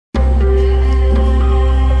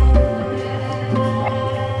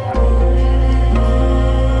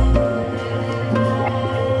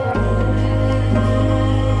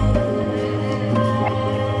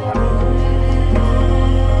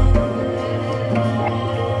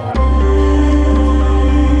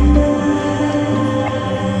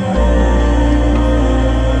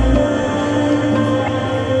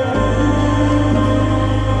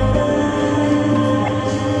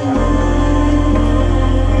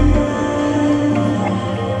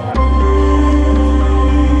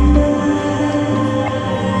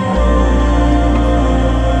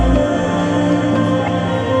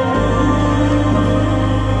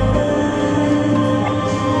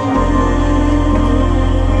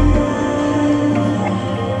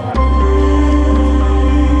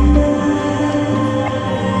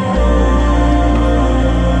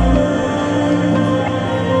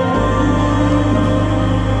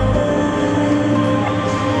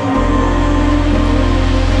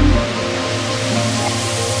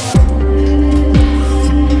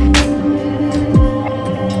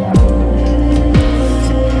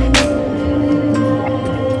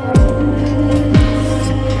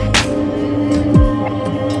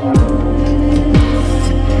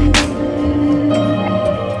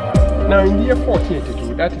Now in the year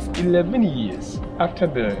 1482, that is 11 years after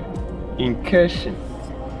the incursion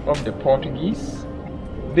of the Portuguese,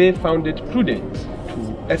 they found it prudent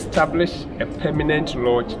to establish a permanent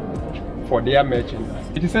lodge for their merchandise.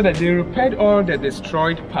 It is said that they repaired all the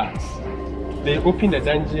destroyed parts. They opened the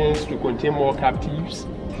dungeons to contain more captives.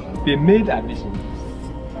 They made additions.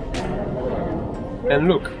 And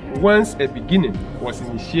look, once a beginning was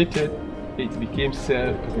initiated, it became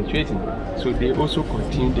self-perpetuating. So they also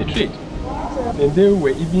continued the trade. And they were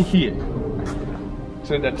even here.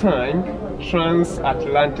 So at the time,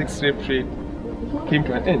 Transatlantic slave trade came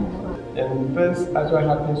to an end. And this actually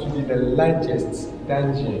happens to be the largest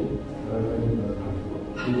dungeon in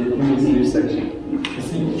the human slave section. You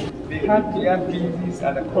see, they had their buildings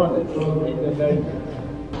at the corner in the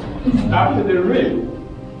dungeon. After the raid,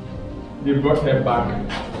 they brought her back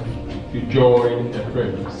to join the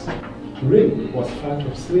friends. Rape was part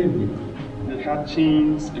of slavery. They had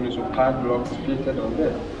chains and also padlocks fitted on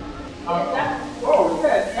them. Oh,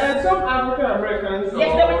 yes. And some African Americans.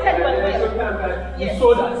 Yes, they were telling you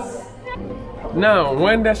sold us. Now,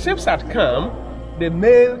 when the ships had come, the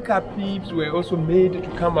male captives were also made to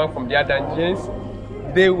come out from their dungeons.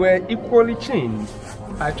 They were equally chained.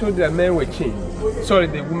 I told the men were chained. Sorry,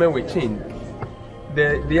 the women were chained.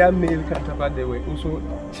 Their male counterpart, they were also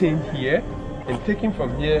chained here and taken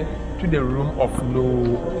from here to the room of no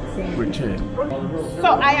return. So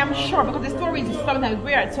I am sure, because the story is sometimes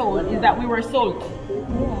we are told, is that we were sold.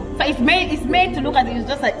 So it's made to look at it as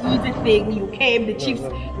just an easy thing. You came, the chiefs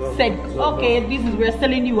said, okay, we're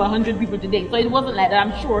selling you 100 people today. So it wasn't like that.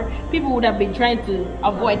 I'm sure people would have been trying to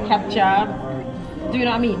avoid capture. Do you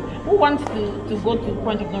know what I mean? Who wants to go to the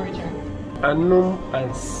point of no return? Anum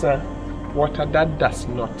and water that does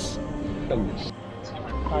not finish.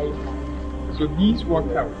 5. So these work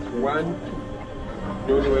out. 1,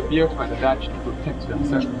 2. They were built by the Dutch to protect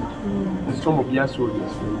themselves. And some of their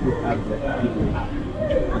soldiers will have the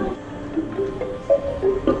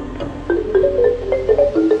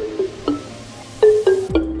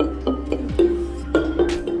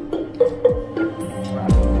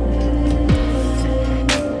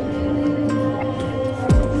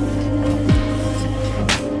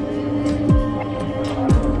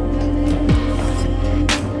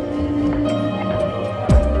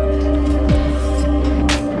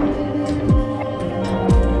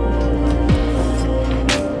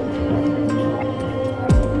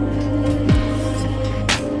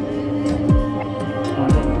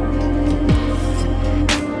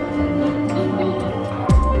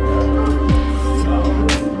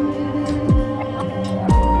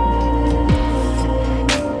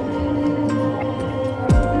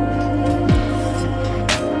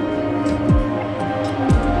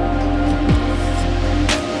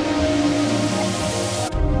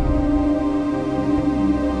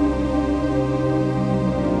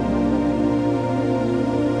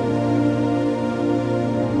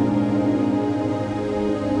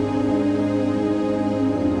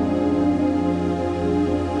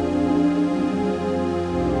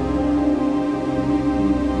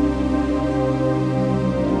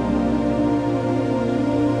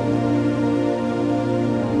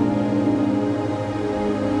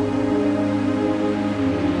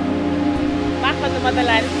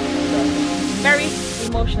Motherland. Very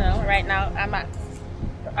emotional right now. I'm at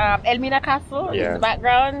Elmina Castle in the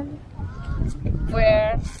background,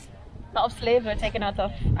 where a lot of slaves were taken out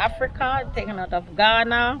of Africa, taken out of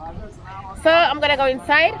Ghana. So I'm gonna go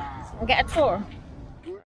inside and get a tour.